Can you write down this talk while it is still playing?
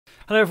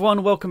Hello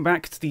everyone, welcome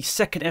back to the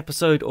second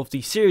episode of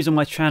the series on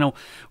my channel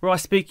where I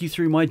speak you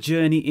through my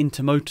journey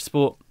into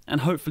motorsport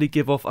and hopefully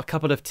give off a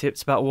couple of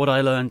tips about what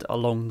I learned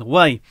along the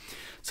way.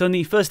 So in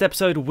the first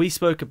episode we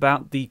spoke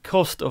about the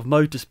cost of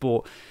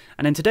motorsport,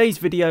 and in today's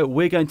video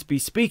we're going to be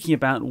speaking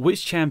about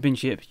which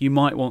championship you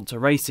might want to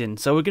race in.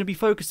 So we're going to be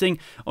focusing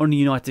on the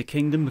United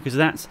Kingdom because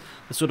that's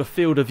the sort of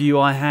field of view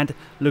I had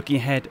looking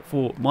ahead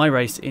for my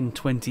race in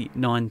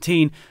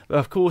 2019. But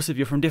of course, if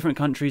you're from different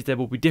countries, there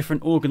will be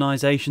different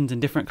organisations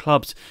and different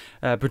clubs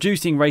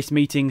producing race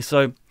meetings,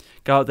 so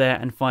go out there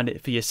and find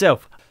it for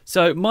yourself.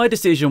 So my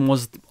decision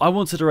was I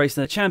wanted to race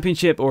in a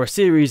championship or a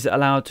series that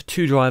allowed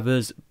 2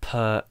 drivers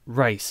per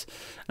race.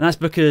 And that's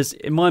because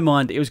in my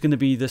mind it was going to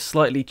be the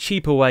slightly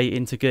cheaper way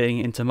into getting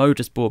into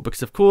motorsport,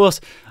 because of course,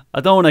 I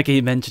don't want to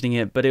keep mentioning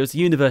it, but it was a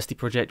university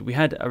project. We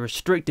had a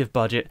restrictive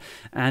budget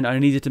and I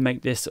needed to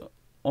make this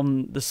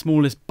on the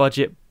smallest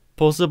budget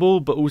possible,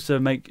 but also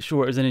make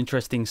sure it was an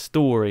interesting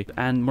story.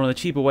 And one of the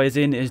cheaper ways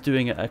in is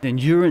doing an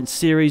endurance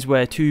series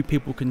where 2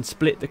 people can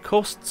split the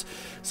costs.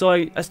 So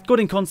I got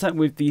in contact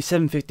with the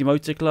 750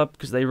 Motor Club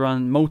because they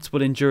run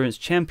multiple endurance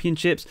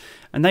championships,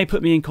 and they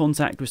put me in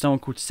contact with someone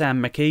called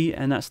Sam McKee,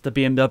 and that's the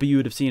BMW you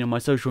would have seen on my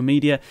social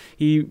media.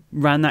 He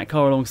ran that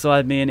car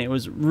alongside me and it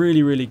was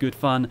really good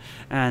fun.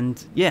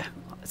 And yeah,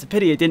 it's a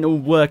pity it didn't all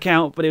work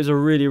out, but it was a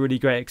really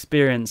great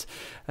experience.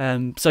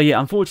 So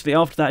yeah, unfortunately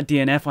after that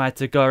DNF I had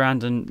to go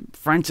around and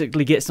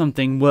frantically get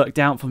something worked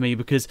out for me,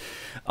 because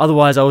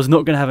otherwise I was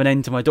not going to have an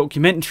end to my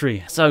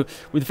documentary. So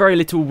with very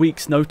little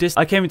week's notice,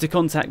 I came into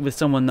contact with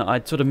someone that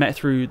I'd sort of met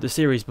through the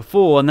series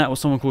before, and that was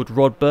someone called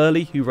Rod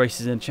Burley, who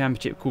races in a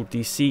championship called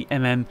the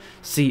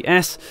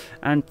CMM-CS.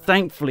 And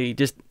thankfully,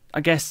 just I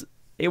guess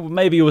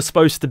maybe it was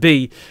supposed to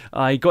be,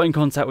 I got in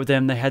contact with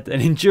them. They had an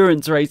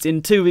endurance race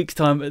in 2 weeks'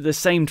 time at the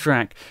same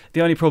track.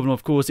 The only problem,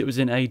 of course, it was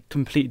in a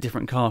completely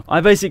different car.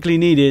 I basically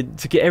needed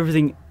to get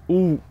everything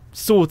all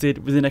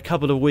sorted within a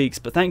couple of weeks,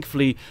 but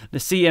thankfully the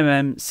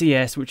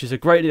CMM-CS, which is a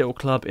great little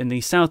club in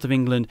the south of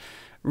England,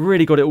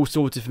 really got it all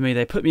sorted for me.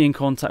 They put me in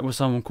contact with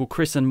someone called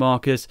Chris and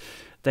Marcus.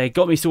 They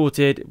got me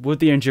sorted with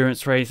the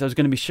endurance race. I was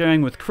going to be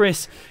sharing with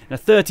Chris in a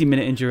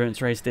 30-minute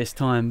endurance race this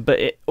time, but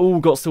it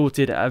all got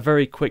sorted at a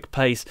very quick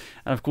pace.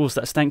 And of course,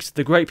 that's thanks to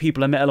the great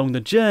people I met along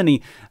the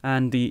journey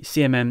and the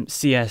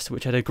CMM-CS,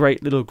 which had a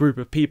great little group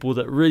of people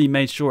that really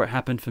made sure it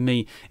happened for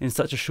me in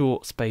such a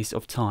short space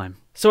of time.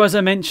 So as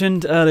I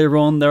mentioned earlier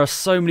on, there are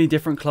so many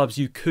different clubs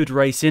you could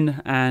race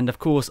in, and of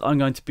course I'm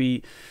going to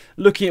be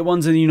looking at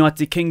ones in the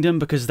United Kingdom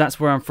because that's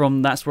where I'm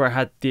from, that's where I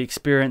had the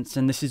experience,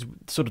 and this is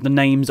sort of the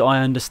names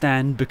I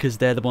understand because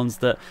they're the ones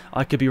that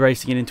I could be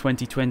racing in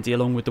 2020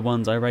 along with the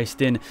ones I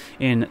raced in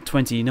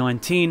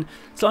 2019.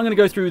 So I'm going to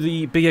go through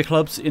the bigger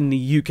clubs in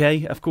the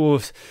UK. Of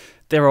course,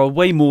 there are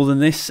way more than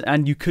this,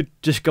 and you could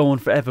just go on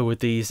forever with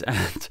these.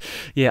 And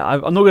yeah,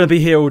 I'm not going to be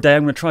here all day.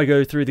 I'm going to try to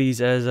go through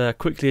these as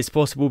quickly as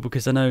possible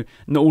because I know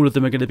not all of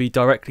them are going to be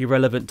directly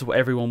relevant to what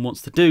everyone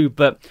wants to do,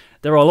 but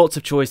there are lots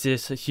of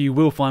choices, so you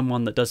will find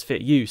one that does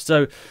fit you.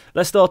 So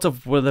let's start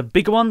off with the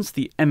bigger ones,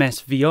 the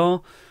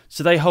MSVR.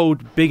 So they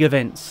hold big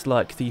events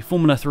like the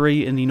Formula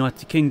 3 in the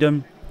United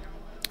Kingdom,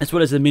 as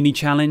well as the Mini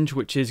Challenge,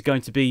 which is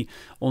going to be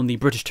on the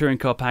British Touring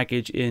Car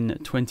package in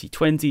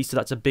 2020. So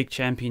that's a big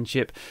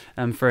championship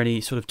for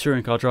any sort of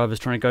touring car drivers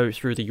trying to go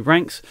through the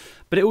ranks.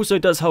 But it also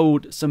does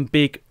hold some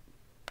big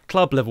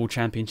club level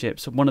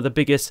championships. One of the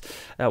biggest,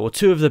 or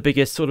 2 of the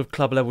biggest sort of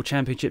club level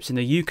championships in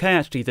the UK,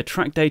 actually the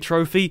Track Day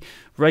Trophy,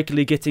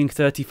 regularly getting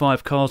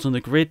 35 cars on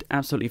the grid.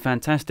 Absolutely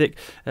fantastic,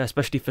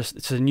 especially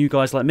for new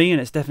guys like me, and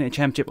it's definitely a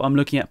championship I'm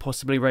looking at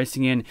possibly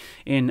racing in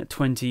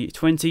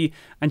 2020.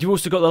 And you've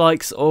also got the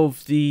likes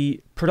of the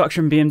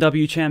Production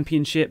BMW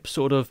Championship,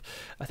 sort of,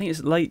 I think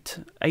it's late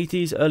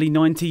 80s, early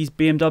 90s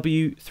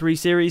BMW 3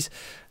 Series.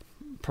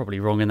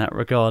 Probably wrong in that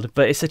regard,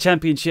 but it's a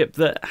championship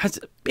that has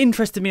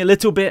interested me a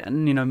little bit,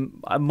 and you know,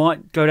 I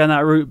might go down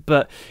that route,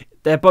 but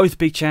they're both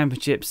big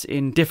championships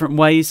in different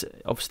ways.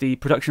 Obviously,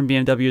 Production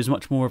BMW is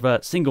much more of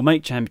a single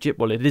make championship.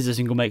 Well, it is a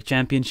single make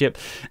championship,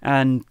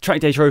 and Track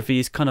Day Trophy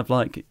is kind of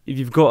like if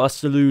you've got a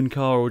saloon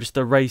car or just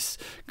a race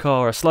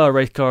car, a slower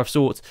race car of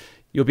sorts,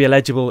 you'll be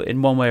eligible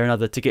in one way or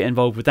another to get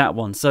involved with that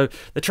one. So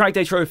the Track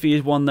Day Trophy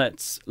is one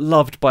that's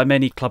loved by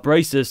many club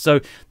racers, so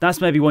that's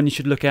maybe one you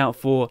should look out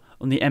for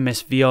on the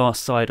MSVR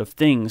side of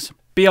things.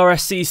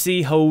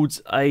 BRSCC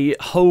holds a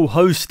whole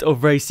host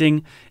of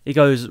racing. It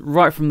goes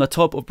right from the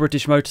top of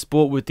British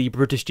motorsport with the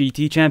British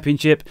GT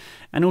Championship,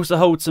 and also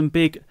holds some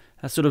big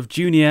sort of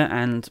junior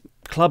and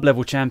club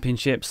level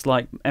championships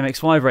like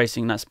MX5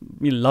 racing. That's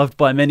loved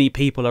by many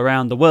people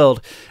around the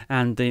world,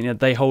 and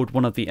they hold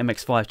one of the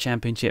MX5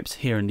 championships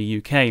here in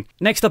the UK.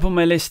 Next up on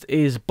my list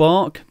is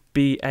BARC.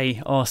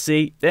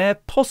 BARC. They're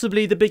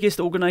possibly the biggest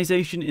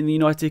organisation in the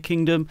United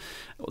Kingdom.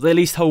 They at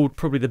least hold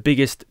probably the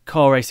biggest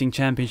car racing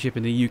championship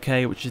in the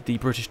UK, which is the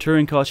British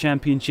Touring Car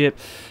Championship,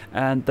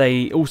 and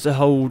they also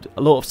hold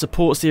a lot of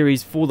support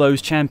series for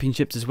those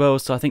championships as well.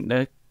 So I think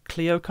the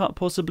Clio Cup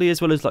possibly,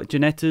 as well as like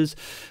Ginettas,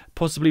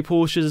 possibly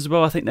Porsches as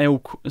well. I think they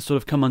all sort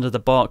of come under the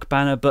BARC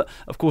banner, but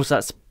of course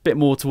that's a bit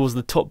more towards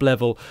the top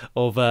level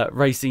of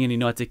racing in the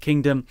United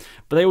Kingdom.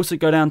 But they also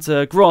go down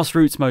to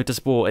grassroots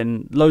motorsport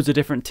in loads of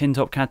different tin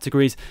top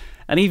categories,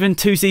 and even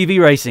 2CV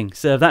racing.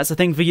 So if that's a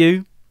thing for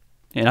you,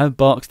 you know,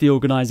 BARC's the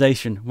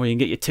organisation where you can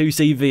get your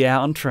 2CV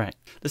out on track.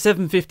 The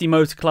 750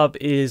 Motor Club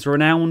is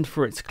renowned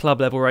for its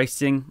club level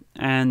racing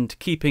and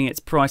keeping its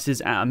prices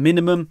at a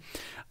minimum.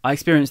 I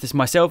experienced this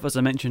myself, as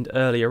I mentioned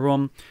earlier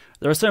on.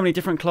 There are so many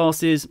different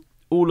classes,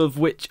 all of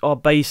which are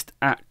based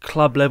at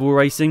club level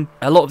racing.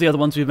 A lot of the other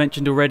ones we've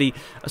mentioned already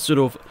are sort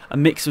of a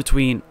mix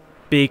between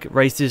big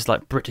races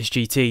like British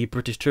GT,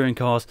 British Touring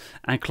Cars,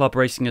 and club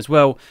racing as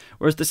well.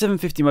 Whereas the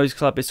 750 Motor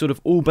Club is sort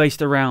of all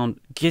based around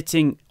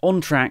getting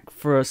on track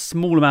for a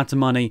small amount of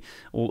money,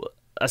 or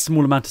as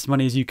small amount of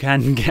money as you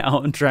can get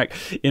out on track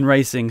in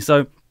racing.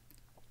 So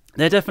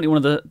they're definitely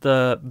one of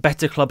the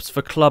better clubs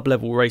for club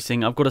level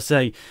racing, I've got to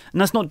say. And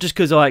that's not just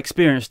because I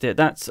experienced it.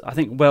 That's, I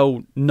think,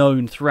 well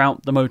known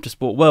throughout the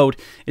motorsport world,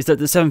 is that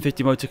the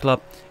 750 Motor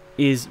Club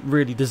is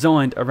really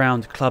designed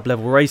around club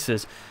level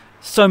races.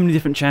 So many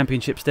different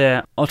championships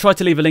there. I'll try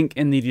to leave a link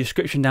in the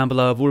description down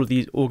below of all of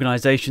these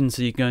organisations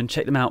so you can go and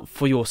check them out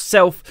for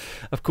yourself.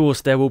 Of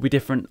course, there will be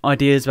different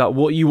ideas about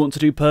what you want to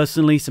do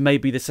personally, so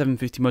maybe the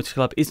 750 Motor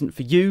Club isn't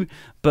for you,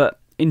 but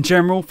in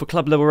general, for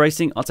club level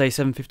racing, I'd say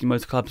 750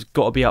 Motor Club's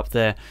got to be up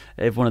there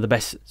as one of the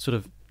best sort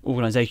of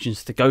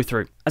organisations to go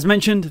through. As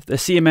mentioned, the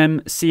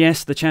CMM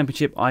CS, the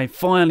championship, I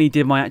finally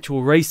did my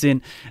actual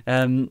racing.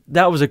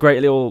 That was a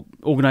great little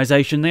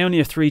organisation. They only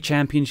have 3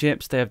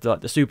 championships. They have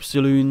like the Super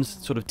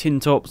Saloons, sort of tin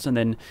tops, and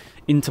then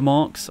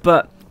Intermarques.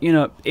 But you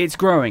know, it's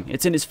growing.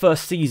 It's in its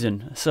first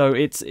season, so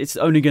it's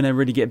only going to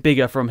really get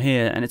bigger from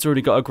here, and it's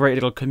already got a great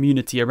little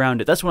community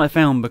around it. That's what I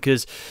found,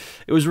 because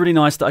it was really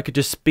nice that I could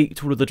just speak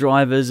to all of the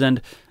drivers,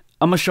 and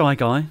I'm a shy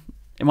guy.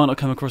 It might not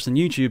come across on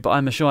YouTube, but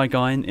I'm a shy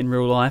guy in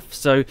real life,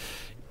 so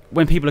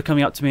when people are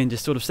coming up to me and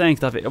just sort of saying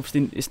stuff,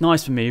 it's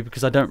nice for me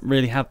because I don't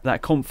really have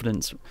that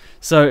confidence.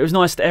 So it was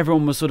nice that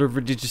everyone was sort of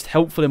really just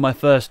helpful in my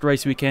first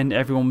race weekend.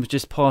 Everyone was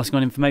just passing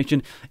on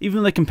information.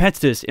 Even the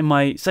competitors in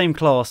my same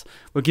class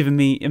were giving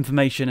me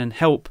information and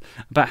help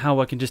about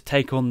how I can just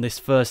take on this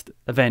first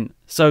event.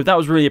 So that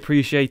was really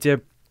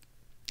appreciated.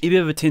 If you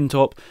have a tin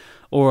top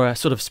or a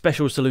sort of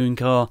special saloon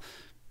car,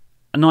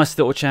 a nice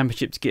little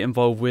championship to get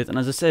involved with. And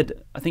as I said,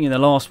 I think in the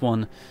last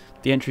one,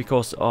 the entry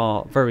costs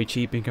are very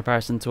cheap in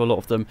comparison to a lot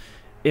of them,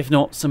 if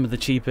not some of the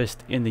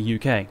cheapest in the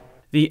UK.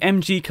 The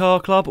MG Car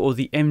Club, or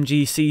the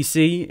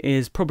MGCC,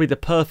 is probably the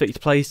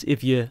perfect place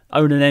if you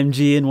own an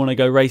MG and want to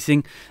go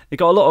racing. They've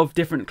got a lot of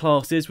different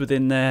classes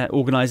within their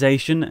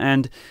organisation,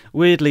 and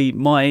weirdly,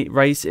 my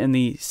race in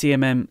the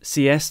CMM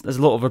CS, there's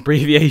a lot of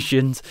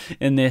abbreviations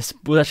in this,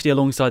 was actually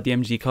alongside the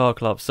MG Car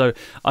Club, so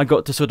I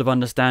got to sort of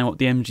understand what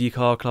the MG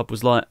Car Club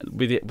was like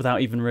with it without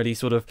even really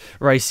sort of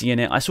racing in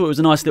it. I saw it was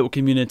a nice little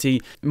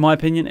community. In my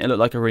opinion, it looked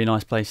like a really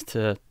nice place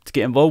to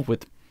get involved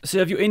with. So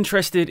if you're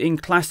interested in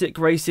classic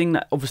racing,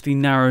 that obviously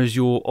narrows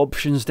your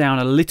options down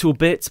a little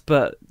bit,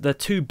 but the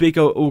 2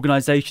 bigger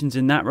organisations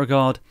in that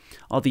regard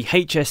are the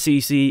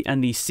HSCC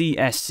and the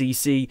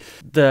CSCC.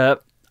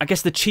 I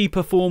guess the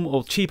cheaper form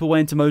or cheaper way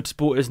into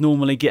motorsport is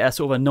normally get a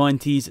sort of a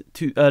 90s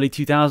to early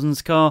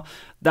 2000s car.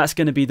 That's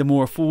going to be the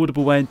more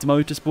affordable way into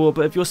motorsport,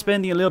 but if you're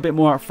spending a little bit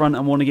more up front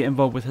and want to get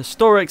involved with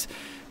historics,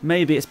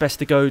 maybe it's best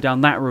to go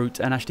down that route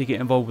and actually get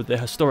involved with the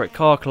historic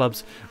car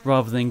clubs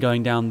rather than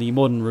going down the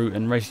modern route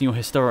and racing your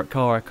historic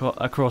car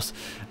across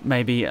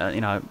maybe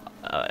a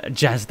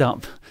jazzed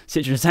up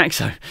Citroen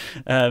Saxo.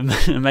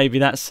 Maybe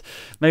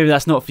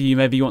that's not for you.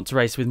 Maybe you want to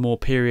race with more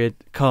period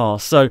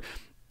cars. So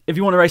if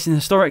you want to race in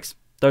historics,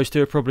 those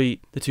 2 are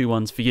probably the 2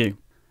 ones for you.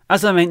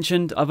 As I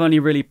mentioned, I've only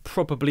really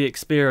probably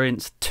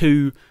experienced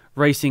 2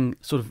 racing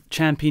sort of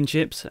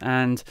championships,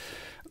 and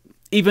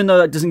even though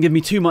that doesn't give me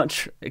too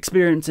much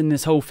experience in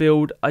this whole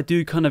field, I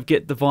do kind of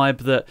get the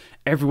vibe that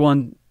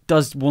everyone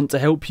does want to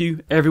help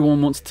you.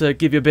 Everyone wants to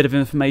give you a bit of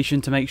information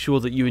to make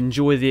sure that you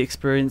enjoy the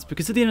experience,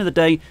 because at the end of the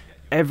day,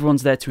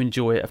 everyone's there to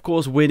enjoy it. Of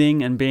course,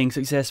 winning and being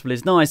successful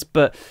is nice,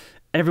 but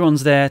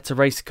everyone's there to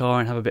race a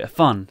car and have a bit of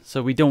fun.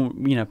 So we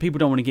don't, people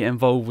don't want to get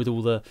involved with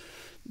all the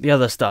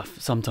other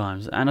stuff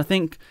sometimes. And I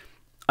think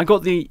I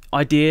got the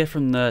idea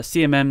from the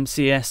CMM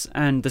CS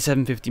and the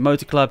 750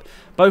 Motor Club.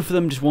 Both of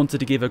them just wanted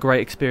to give a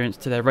great experience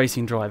to their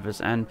racing drivers,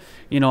 and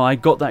I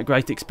got that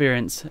great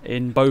experience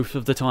in both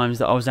of the times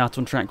that I was out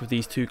on track with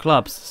these 2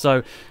 clubs.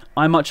 So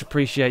I much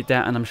appreciate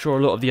that, and I'm sure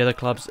a lot of the other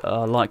clubs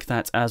are like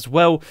that as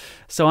well.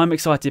 So I'm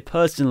excited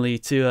personally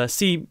to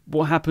see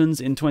what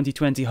happens in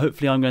 2020.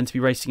 Hopefully I'm going to be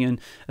racing in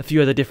a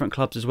few other different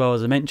clubs as well.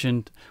 As I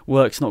mentioned,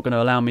 work's not going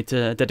to allow me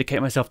to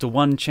dedicate myself to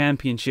one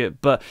championship,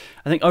 but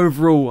I think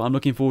overall I'm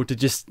looking forward to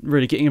just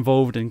really getting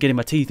involved and getting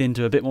my teeth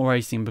into a bit more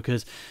racing,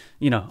 because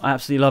I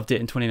absolutely loved it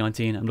in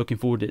 2019. I'm looking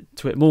forward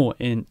to it more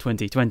in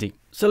 2020.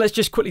 So let's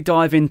just quickly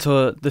dive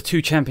into the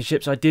 2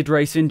 championships I did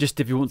race in, just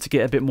if you want to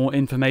get a bit more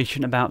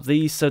information about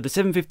these. So the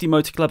 750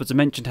 Motor Club, as I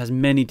mentioned, has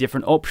many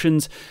different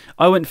options.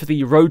 I went for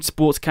the Road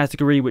Sports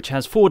category, which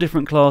has 4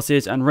 different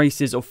classes and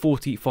races of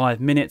 45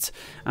 minutes.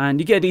 And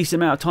you get a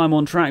decent amount of time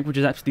on track, which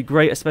is actually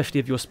great, especially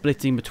if you're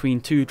splitting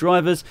between 2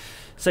 drivers.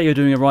 Say you're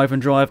doing a ride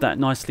and drive, that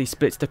nicely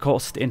splits the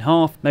cost in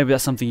half. Maybe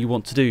that's something you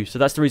want to do. So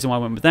that's the reason why I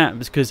went with that,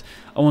 was because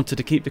I wanted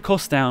to keep the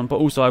cost down, but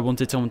also I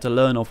wanted someone to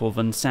learn off of,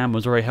 and Sam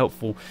was very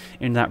helpful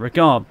in that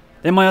regard.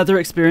 Then my other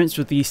experience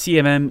with the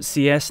CMM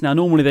CS. Now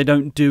normally they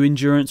don't do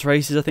endurance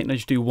races, I think they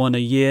just do 1 a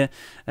year,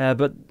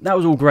 but that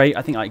was all great.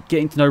 I think like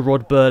getting to know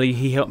Rod Burley,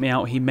 he helped me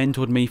out, he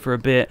mentored me for a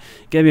bit,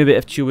 gave me a bit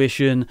of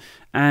tuition,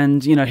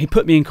 and you know, he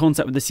put me in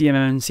contact with the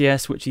CMM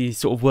CS, which he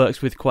sort of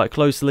works with quite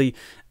closely,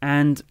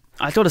 and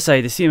I gotta say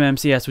the CMM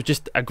CS was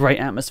just a great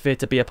atmosphere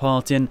to be a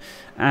part in,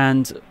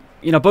 and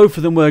you know, both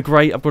of them were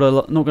great, not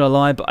gonna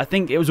lie, but I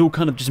think it was all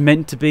kind of just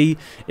meant to be.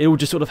 It all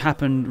just sort of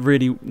happened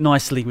really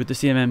nicely with the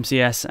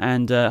CMMCS,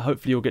 and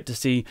hopefully you'll get to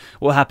see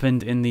what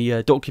happened in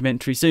the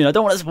documentary soon. I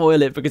don't want to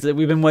spoil it because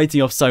we've been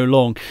waiting off so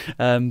long,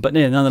 but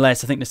yeah,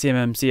 nonetheless, I think the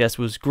CMMCS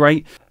was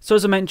great. So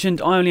as I mentioned,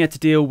 I only had to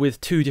deal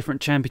with 2 different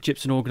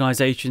championships and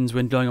organisations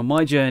when going on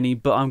my journey,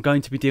 but I'm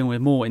going to be dealing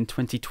with more in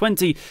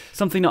 2020.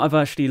 Something that I've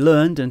actually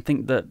learned and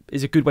think that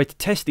is a good way to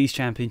test these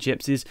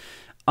championships is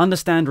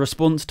understand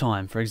response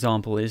time. For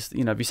example, is,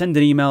 you know, if you send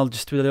an email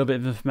just with a little bit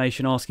of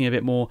information asking a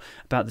bit more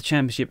about the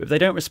championship, if they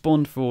don't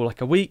respond for like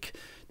a week,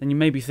 then you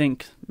maybe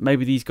think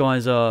maybe these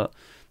guys are,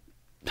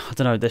 I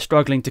don't know, they're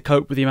struggling to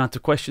cope with the amount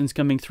of questions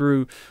coming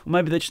through, or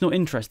maybe they're just not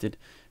interested.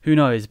 Who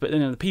knows? But you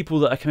know, the people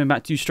that are coming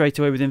back to you straight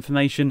away with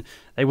information,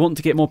 they want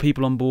to get more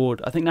people on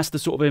board. I think that's the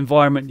sort of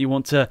environment you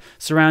want to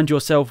surround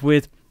yourself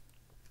with.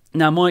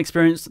 Now, in my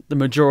experience, the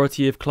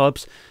majority of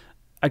clubs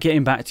are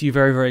getting back to you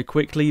very, very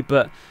quickly,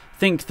 but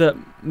think that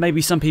maybe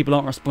some people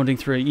aren't responding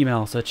through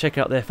email, so check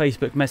out their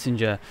Facebook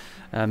Messenger,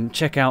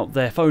 check out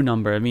their phone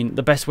number. I mean,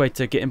 the best way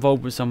to get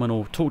involved with someone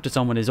or talk to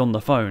someone is on the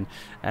phone.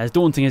 As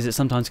daunting as it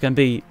sometimes can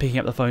be, picking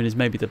up the phone is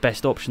maybe the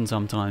best option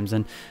sometimes.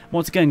 And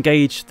once again,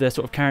 gauge their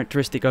sort of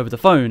characteristic over the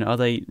phone. Are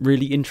they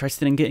really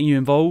interested in getting you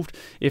involved?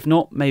 If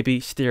not,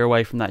 maybe steer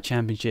away from that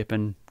championship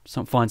and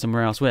find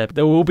somewhere else where. But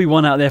there will be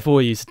one out there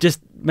for you, so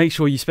just make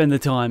sure you spend the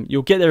time.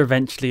 You'll get there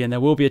eventually, and there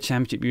will be a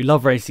championship you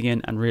love racing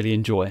in and really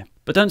enjoy.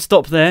 But don't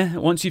stop there.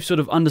 Once you've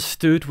sort of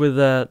understood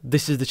whether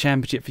this is the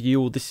championship for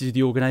you or this is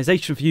the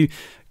organisation for you,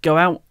 go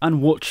out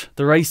and watch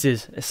the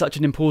races. It's such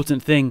an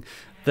important thing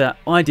that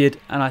I did,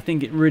 and I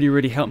think it really,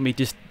 really helped me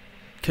just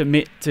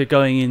commit to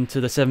going into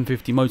the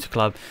 750 Motor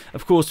Club.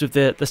 Of course, with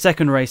the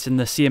second race in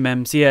the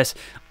CMM-CS,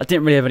 I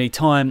didn't really have any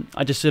time.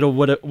 I just sort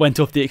of went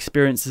off the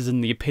experiences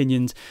and the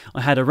opinions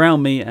I had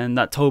around me, and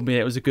that told me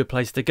it was a good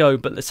place to go.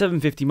 But the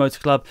 750 Motor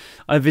Club,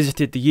 I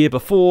visited the year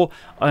before.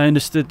 I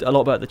understood a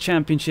lot about the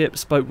championship,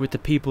 spoke with the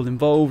people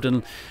involved,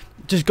 and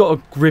just got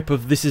a grip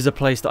of this is a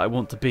place that I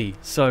want to be.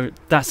 So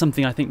that's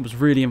something I think was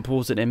really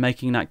important in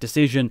making that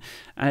decision,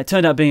 and it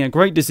turned out being a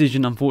great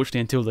decision, unfortunately,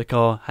 until the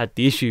car had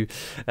the issue.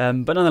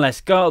 But nonetheless,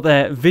 go out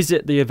there,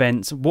 visit the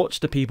events, watch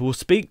the people,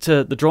 speak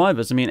to the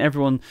drivers. I mean,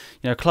 everyone,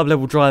 you know, club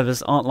level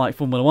drivers aren't like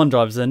Formula 1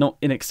 drivers, they're not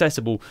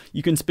inaccessible.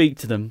 You can speak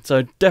to them,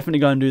 so definitely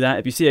go and do that.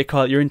 If you see a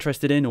car that you're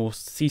interested in or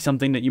see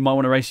something that you might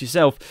want to race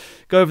yourself,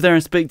 go over there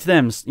and speak to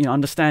them. You know,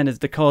 understand if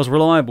the car's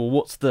reliable,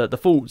 what's the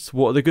faults,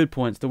 what are the good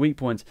points, the weak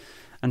points,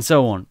 and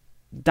so on.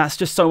 That's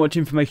just so much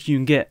information you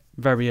can get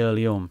very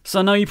early on. So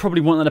I know you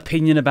probably want an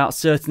opinion about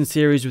certain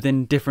series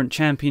within different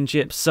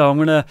championships, so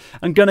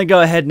I'm gonna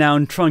go ahead now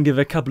and try and give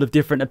a couple of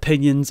different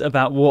opinions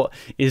about what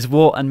is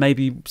what, and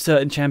maybe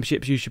certain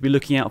championships you should be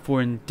looking out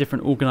for in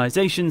different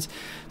organisations.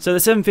 So the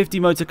 750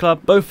 Motor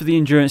Club, both of the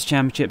endurance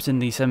championships in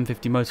the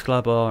 750 Motor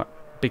Club are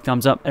big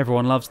thumbs up,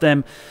 everyone loves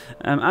them,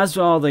 as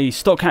are the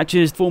stock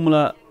hatches,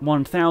 Formula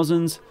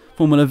 1000s,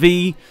 Formula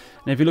V.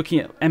 And if you're looking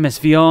at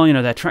MSVR, you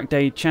know, their track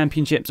day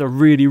championships are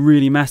really,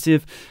 really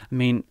massive. I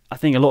mean, I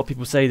think a lot of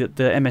people say that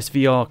the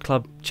MSVR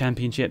club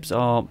championships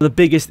are the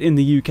biggest in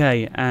the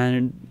UK,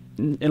 and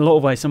in a lot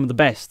of ways some of the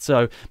best,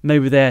 so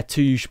maybe there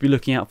too you should be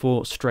looking out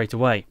for straight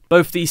away.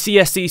 Both the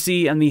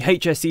CSCC and the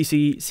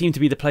HSCC seem to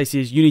be the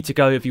places you need to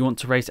go if you want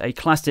to race a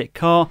classic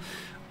car.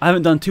 I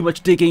haven't done too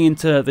much digging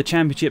into the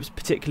championships,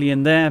 particularly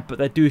in there, but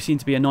there do seem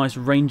to be a nice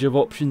range of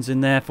options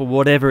in there for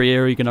whatever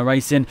era you're going to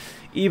race in.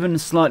 Even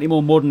slightly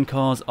more modern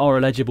cars are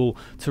eligible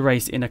to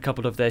race in a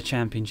couple of their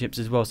championships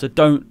as well, so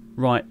don't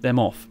write them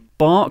off.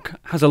 Bark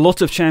has a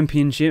lot of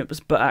championships,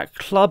 but at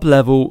club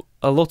level,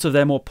 a lot of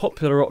their more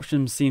popular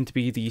options seem to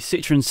be the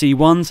Citroen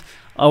C1s.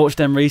 I watched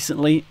them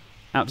recently,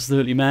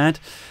 absolutely mad.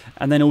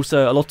 And then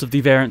also a lot of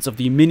the variants of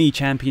the Mini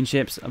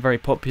Championships are very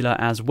popular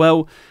as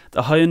well.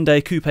 The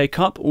Hyundai Coupe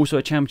Cup, also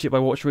a championship I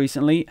watched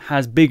recently,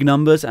 has big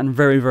numbers and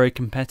very, very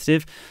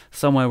competitive.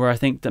 Somewhere where I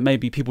think that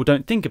maybe people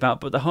don't think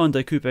about, but the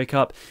Hyundai Coupe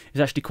Cup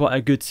is actually quite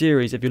a good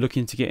series if you're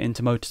looking to get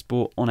into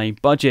motorsport on a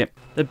budget.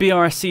 The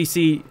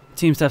BRSCC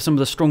seems to have some of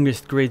the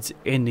strongest grids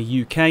in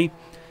the UK.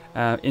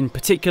 In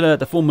particular,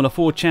 the Formula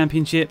 4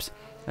 Championships.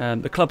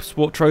 The Club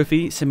Sport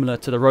Trophy, similar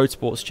to the Road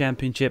Sports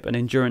Championship, an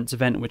endurance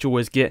event which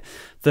always get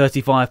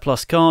 35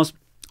 plus cars.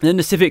 And then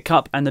the Civic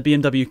Cup and the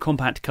BMW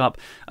Compact Cup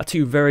are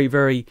two very,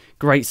 very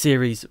great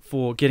series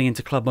for getting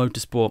into club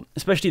motorsport,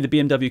 especially the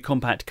BMW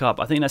Compact Cup.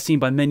 I think that's seen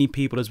by many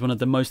people as one of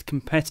the most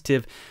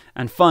competitive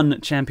and fun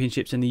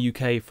championships in the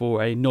UK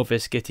for a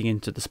novice getting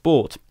into the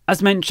sport.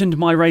 As mentioned,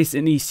 my race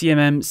in the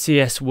CMM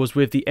CS was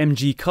with the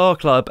MG Car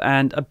Club,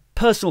 and a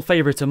personal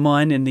favourite of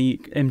mine in the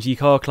MG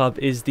Car Club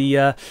is the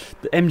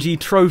MG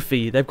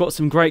Trophy. They've got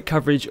some great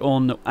coverage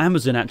on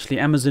Amazon, actually.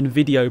 Amazon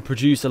Video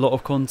produce a lot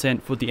of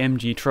content for the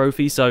MG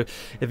Trophy, so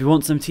if you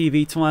want some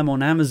TV time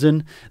on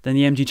Amazon, then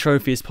the MG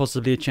Trophy is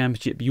possibly a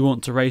championship you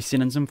want to race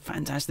in, and some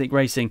fantastic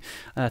racing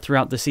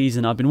throughout the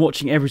season. I've been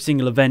watching every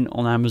single event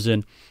on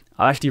Amazon.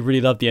 I actually really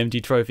love the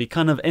MG Trophy,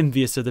 kind of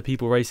envious of the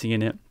people racing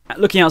in it.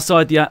 Looking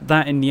outside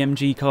that in the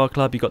MG Car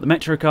Club, you've got the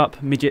Metro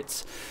Cup,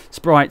 Midgets,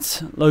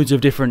 Sprites, loads of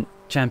different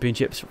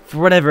championships. For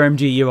whatever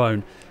MG you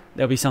own,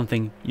 there'll be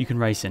something you can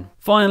race in.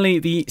 Finally,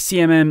 the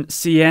CMM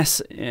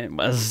CS, as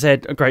I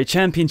said, a great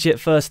championship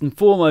first and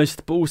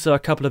foremost, but also a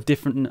couple of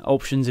different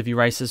options if you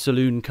race a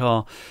saloon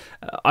car.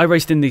 I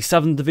raced in the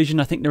Southern Division.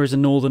 I think there is a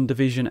Northern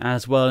Division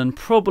as well, and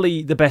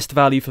probably the best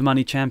value for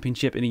money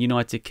championship in the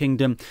United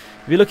Kingdom.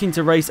 If you're looking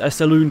to race a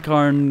saloon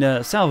car in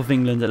the south of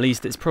England, at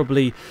least, it's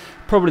probably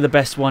the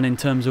best one in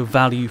terms of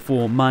value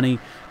for money.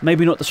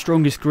 Maybe not the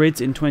strongest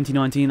grids in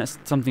 2019, that's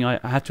something I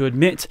have to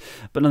admit,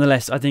 but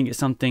nonetheless, I think it's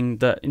something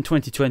that in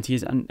 2020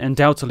 is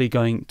undoubtedly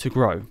going to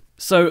grow.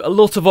 So a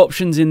lot of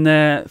options in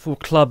there for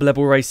club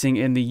level racing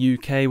in the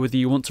UK, whether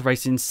you want to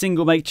race in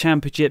single make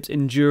championships,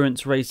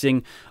 endurance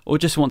racing, or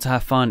just want to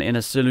have fun in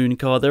a saloon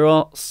car. There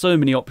are so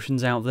many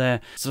options out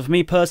there. So for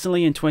me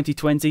personally in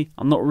 2020,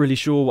 I'm not really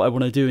sure what I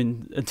want to do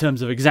in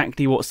terms of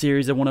exactly what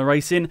series I want to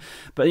race in,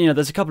 but you know,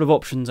 there's a couple of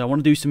options. I want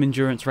to do some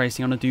endurance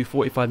racing. I want to do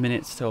 45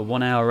 minutes to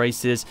 1 hour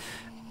races.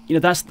 You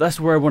know, that's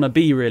where I want to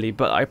be really,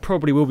 but I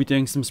probably will be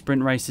doing some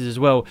sprint races as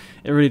well.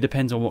 It really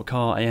depends on what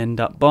car I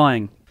end up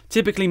buying.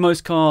 Typically,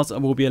 most cars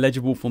will be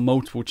eligible for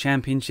multiple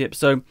championships,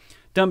 so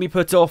don't be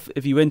put off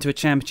if you enter a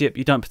championship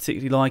you don't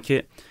particularly like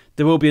it.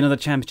 There will be another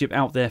championship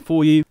out there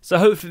for you. So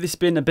hopefully this has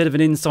been a bit of an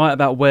insight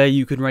about where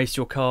you can race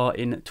your car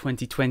in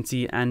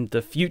 2020 and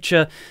the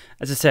future.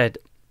 As I said,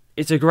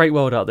 it's a great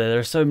world out there. There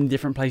are so many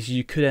different places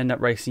you could end up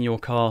racing your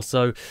car.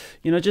 So,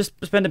 you know, just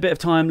spend a bit of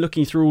time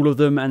looking through all of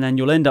them, and then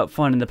you'll end up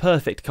finding the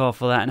perfect car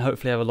for that and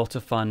hopefully have a lot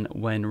of fun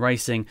when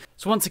racing.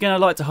 So once again,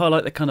 I'd like to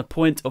highlight the kind of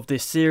point of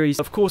this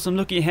series. Of course, I'm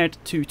looking ahead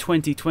to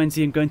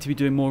 2020. I'm going to be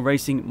doing more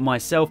racing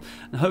myself,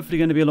 and hopefully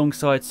going to be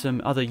alongside some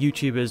other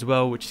YouTubers as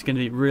well, which is going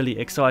to be really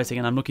exciting,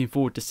 and I'm looking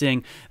forward to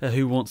seeing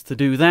who wants to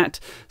do that.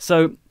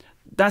 So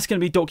that's going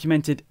to be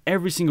documented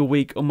every single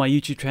week on my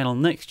YouTube channel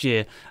next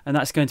year, and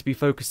that's going to be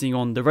focusing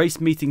on the race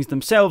meetings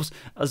themselves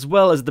as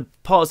well as the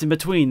parts in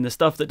between, the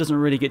stuff that doesn't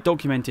really get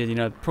documented, you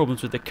know,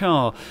 problems with the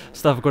car,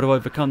 stuff I've got to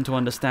overcome to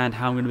understand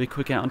how I'm going to be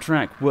quick out on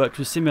track, worked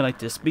with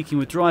simulators, speaking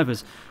with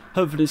drivers.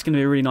 Hopefully it's going to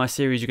be a really nice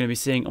series you're going to be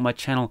seeing on my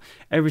channel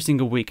every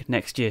single week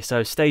next year,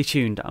 so stay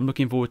tuned. I'm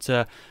looking forward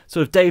to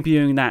sort of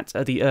debuting that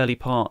at the early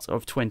part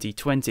of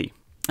 2020.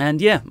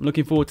 And yeah, I'm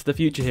looking forward to the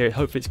future here.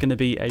 Hopefully it's going to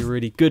be a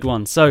really good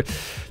one. So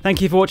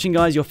thank you for watching,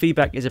 guys. Your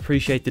feedback is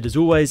appreciated as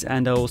always,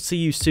 and I will see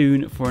you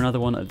soon for another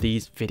one of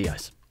these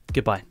videos.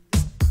 Goodbye.